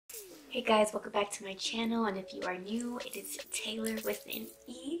Hey guys, welcome back to my channel, and if you are new, it is Tayler with an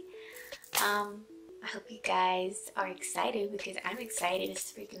E. I hope you guys are excited because I'm excited.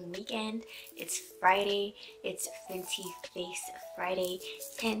 It's freaking weekend. It's Friday. It's Fenty Face Friday,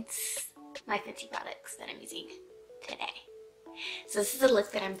 hence my Fenty products that I'm using today. So this is a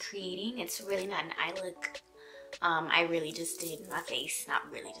look that I'm creating. It's really not an eye look. I really just did my face. Not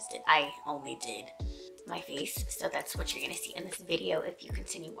really just did. I only did my face, so that's what you're gonna see in this video if you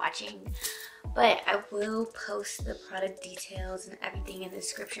continue watching. But I will post the product details and everything in the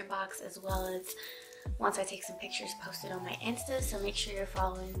description box, as well as once I take some pictures, post it on my Insta, so make sure you're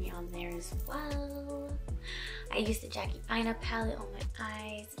following me on there as well. I used the Aina palette on my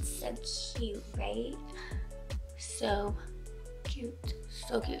eyes. It's so cute, right? So cute,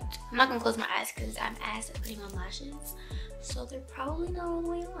 so cute. I'm not gonna close my eyes because I'm ass at putting on lashes, so they're probably not all the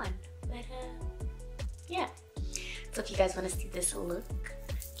way on, but yeah. So if you guys want to see this look,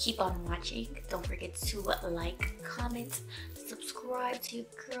 keep on watching. Don't forget to like, comment, subscribe to your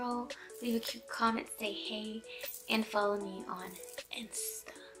girl, leave a cute comment, say hey, and follow me on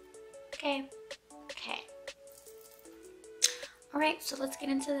Insta. Okay? Alright, so let's get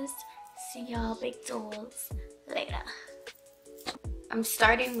into this. See y'all big dolls later. I'm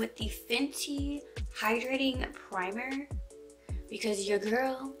starting with the Fenty Hydrating Primer because your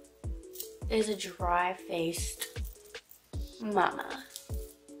girl is a dry-faced mama.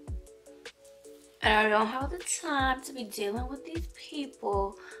 And I don't have the time to be dealing with these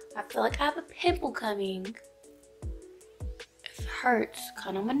people. I feel like I have a pimple coming. It hurts,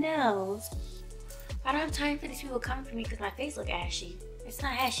 kind of my nose. I don't have time for these people coming for me because my face look ashy. It's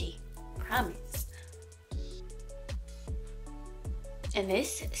not ashy, promise. And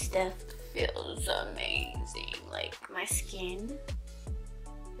this stuff feels amazing. Like, my skin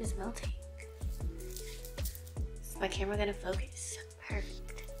is melting. Is my camera gonna focus?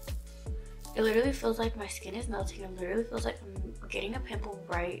 Perfect. It literally feels like my skin is melting. It literally feels like I'm getting a pimple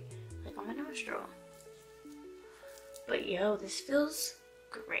right like on my nostril. But yo, this feels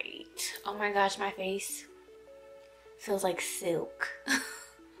great. Oh my gosh, my face feels like silk.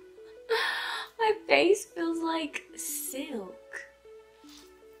 My face feels like silk.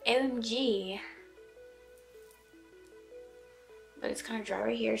 OMG. But it's kind of dry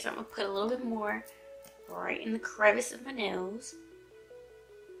right here, so I'm gonna put a little bit more right in the crevice of my nose.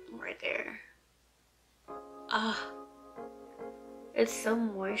 Right there. Ah, it's so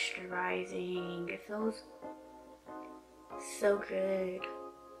moisturizing. It feels so good.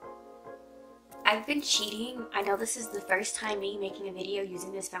 I've been cheating. I know this is the first time me making a video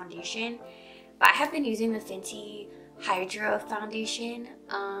using this foundation, but I have been using the Fenty Hydra foundation.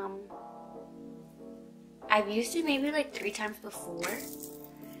 I've used it maybe like 3 times before,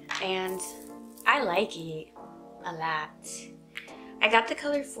 and I like it a lot. I got the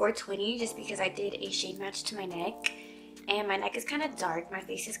color 420 just because I did a shade match to my neck, and my neck is kind of dark. My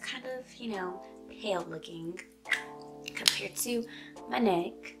face is kind of, you know, pale looking compared to my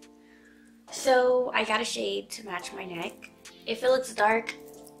neck. So I got a shade to match my neck. If it looks dark,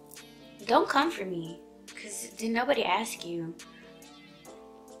 don't come for me, because did nobody ask you?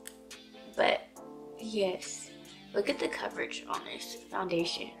 But yes, look at the coverage on this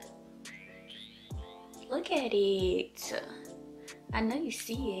foundation. Look at it. I know you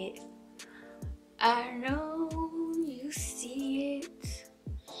see it. I know you see it.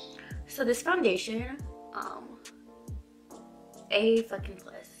 So this foundation, A fucking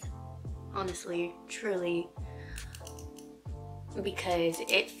plus. Honestly, truly. Because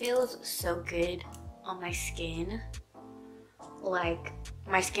it feels so good on my skin. Like,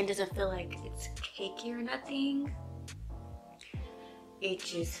 my skin doesn't feel like it's cakey or nothing. It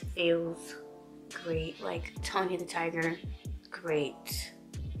just feels great. Like Tony the Tiger. Great.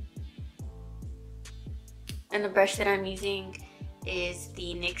 And the brush that I'm using is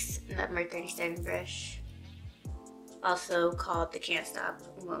the NYX number 37 brush, also called the Can't Stop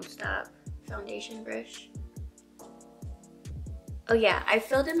Won't Stop foundation brush. Oh yeah, I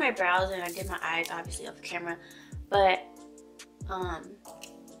filled in my brows and I did my eyes obviously off camera, but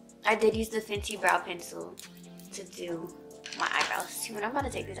I did use the Fenty brow pencil to do my eyebrows too, and I'm about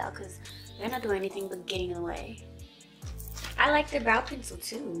to take this out because they're not doing anything but getting in the way. I like the brow pencil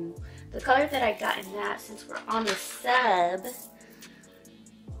too. The color that I got in that, since we're on the sub,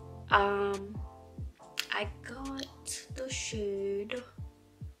 I got the shade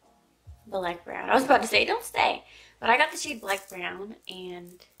Black Brown. I was about to say, don't stay. But I got the shade Black Brown,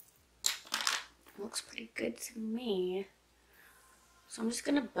 and it looks pretty good to me. So I'm just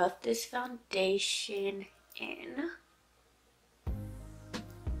gonna buff this foundation in.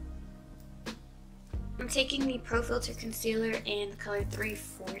 I'm taking the Pro Filtr concealer in the color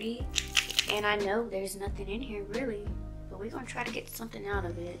 340, and I know there's nothing in here really, but we're gonna try to get something out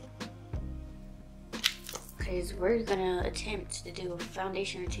of it, because we're gonna attempt to do a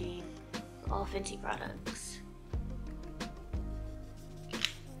foundation routine with all Fenty products.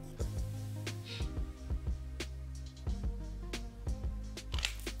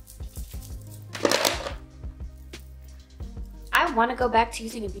 I want to go back to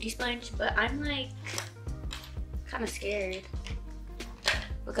using a beauty sponge, but I'm like kind of scared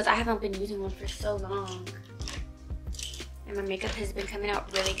because I haven't been using one for so long, and my makeup has been coming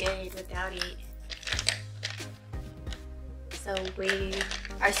out really good without it. So we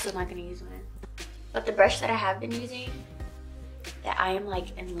are still not going to use one. But the brush that I have been using, that I am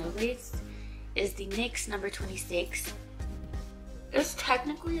like in love with, is the NYX number 26. It's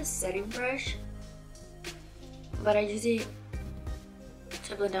technically a setting brush, but I use it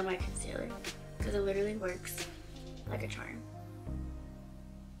to blend out my concealer because it literally works like a charm.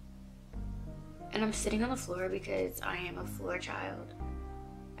 And I'm sitting on the floor because I am a floor child.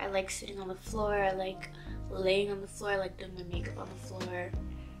 I like sitting on the floor, I like laying on the floor, I like doing my makeup on the floor.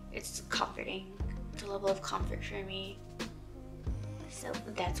 It's comforting. It's a level of comfort for me. So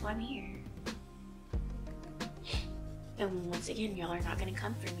that's why I'm here. And once again, y'all are not gonna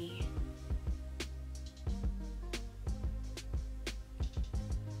come for me.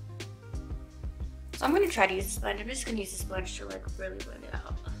 So I'm gonna try to use a sponge. I'm just gonna use a sponge to like really blend it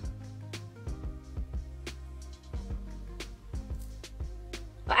out.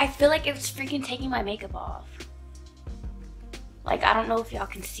 But I feel like it's freaking taking my makeup off. Like, I don't know if y'all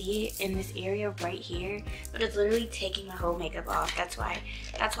can see it in this area right here, but it's literally taking my whole makeup off. That's why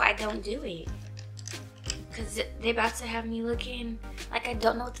I don't do it. Cause they about to have me looking like I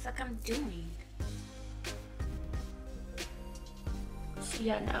don't know what the fuck I'm doing. So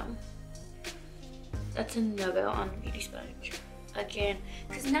yeah, no. That's a no-go on the beauty sponge. Again,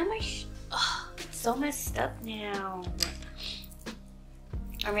 cause now my so messed up now.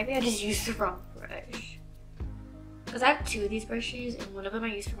 Or maybe I just used the wrong brush. Because I have two of these brushes, and one of them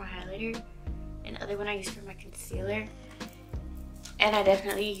I use for my highlighter, and the other one I use for my concealer. And I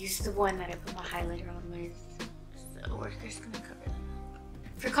definitely used the one that I put my highlighter on with. So we're just going to cover that up.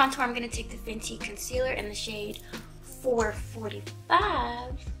 For contour, I'm going to take the Fenty concealer in the shade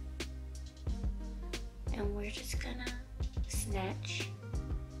 445. And we're just going to snatch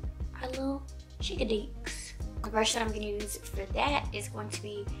our little chickadinks. The brush that I'm going to use for that is going to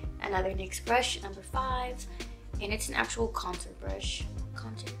be another NYX brush, number 5. And it's an actual contour brush.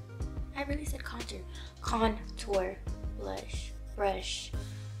 Contour. I really said contour. Contour brush.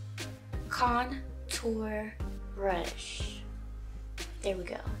 Contour brush. There we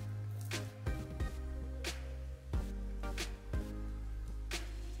go.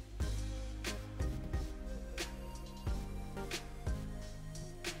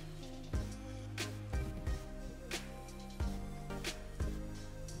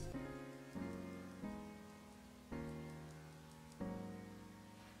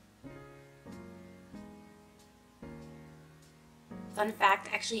 Fun fact,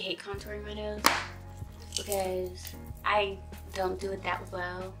 I actually hate contouring my nose because I don't do it that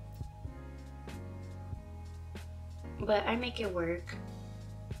well. But I make it work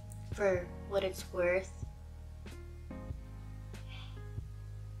for what it's worth.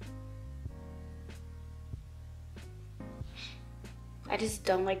 I just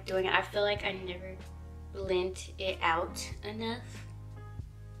don't like doing it. I feel like I never blend it out enough.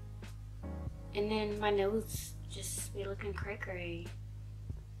 And then my nose just be looking cray-cray.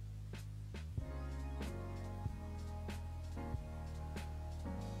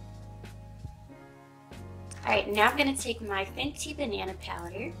 Alright, now I'm going to take my Fenty Banana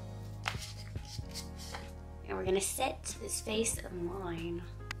Powder, and we're going to set this face of mine.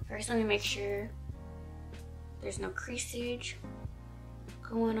 First, let me make sure there's no creasage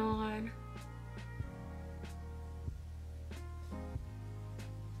going on.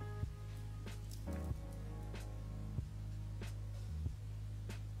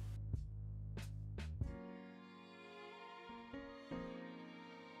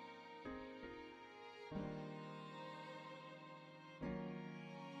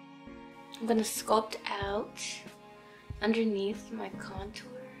 I'm gonna sculpt out underneath my contour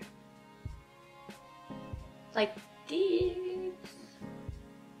like this.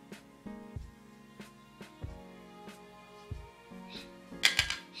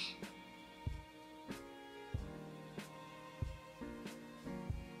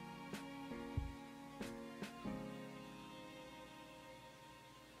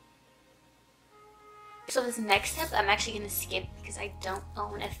 So this next step I'm actually going to skip because I don't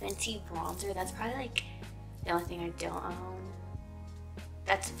own a Fenty bronzer. That's probably like the only thing I don't own.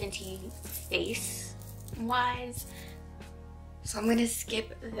 That's Fenty Face wise. So I'm gonna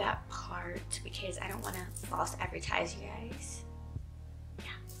skip that part because I don't want to false advertise you guys.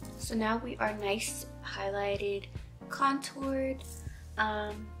 Yeah. So now we are nice, highlighted, contoured.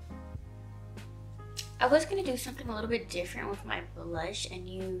 I was gonna do something a little bit different with my blush and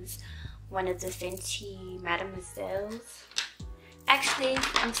use one of the Fenty Mademoiselles. Actually,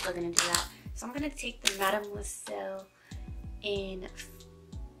 I'm still gonna do that. So I'm gonna take the Mademoiselle in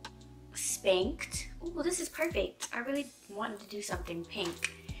Spanked. Oh, this is perfect. I really wanted to do something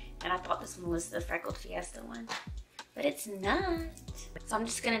pink, and I thought this one was the Freckled Fiesta one, but it's not. So I'm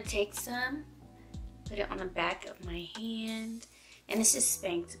just gonna take some, put it on the back of my hand, and this is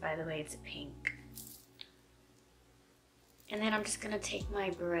Spanked, by the way. It's a pink. And then I'm just gonna take my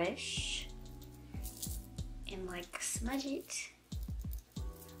brush and like smudge it,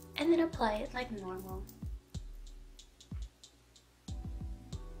 and then apply it like normal.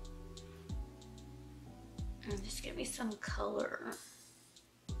 And just give me some color.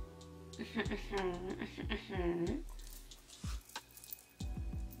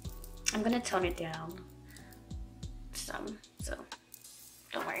 I'm gonna tone it down some, so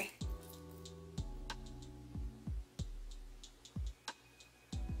don't worry.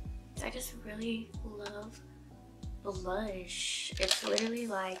 I just really love blush. It's literally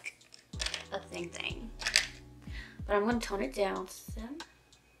like a thing. But I'm gonna tone it down some.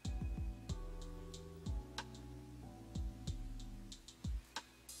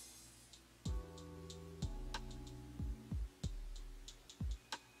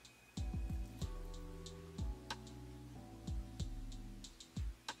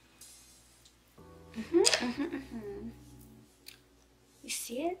 You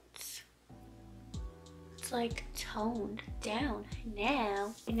see it? It's like toned down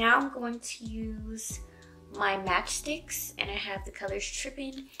now. And now I'm going to use my matchsticks, and I have the colors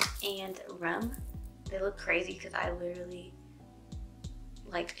Trippin' and Rum. They look crazy because I literally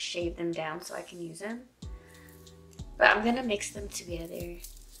like shaved them down so I can use them. But I'm gonna mix them together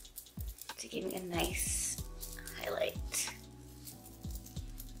to give me a nice highlight.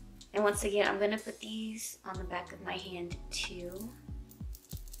 And once again, I'm gonna put these on the back of my hand too.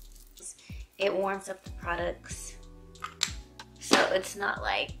 It warms up the products, so it's not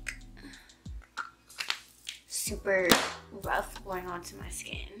like super rough going onto my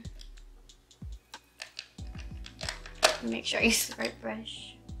skin. Make sure I use the right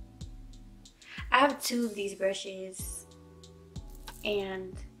brush. I have two of these brushes,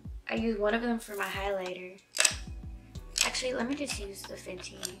 and I use one of them for my highlighter. Actually, let me just use the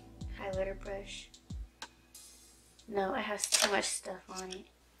Fenty highlighter brush. No, it has too much stuff on it.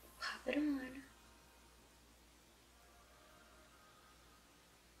 Pop it on.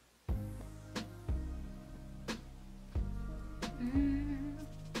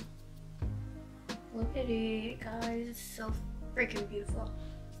 Look at it, guys. It's so freaking beautiful.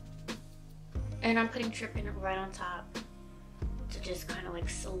 And I'm putting Trippin' right on top to just kind of like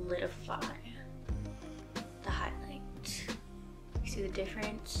solidify the highlight. You see the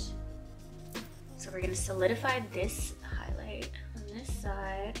difference? So we're gonna solidify this highlight on this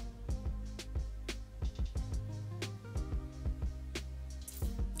side.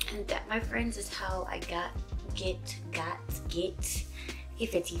 And that, my friends, is how I get a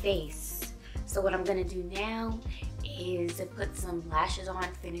Fenty Face. So what I'm gonna do now is put some lashes on,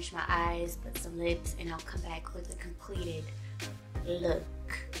 finish my eyes, put some lips, and I'll come back with a completed look.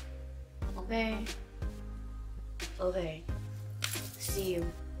 Okay? Okay. See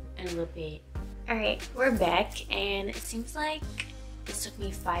you in a little bit. Alright, we're back, and it seems like this took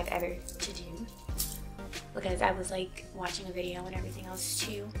me forever to do because I was like watching a video and everything else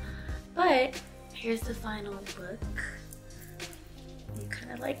too. But here's the final look. I'm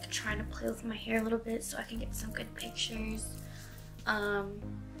kind of like trying to play with my hair a little bit so I can get some good pictures. I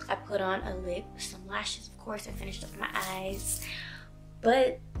put on a lip, some lashes, of course. I finished up my eyes,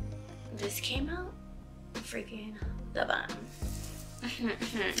 but this came out freaking the bomb.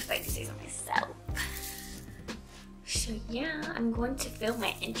 If I can say so myself. So yeah, I'm going to film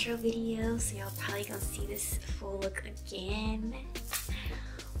my intro video, so y'all probably gonna see this full look again.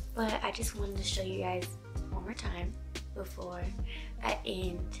 But I just wanted to show you guys one more time before I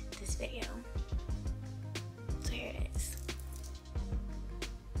end this video. So here it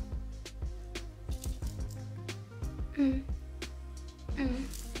is.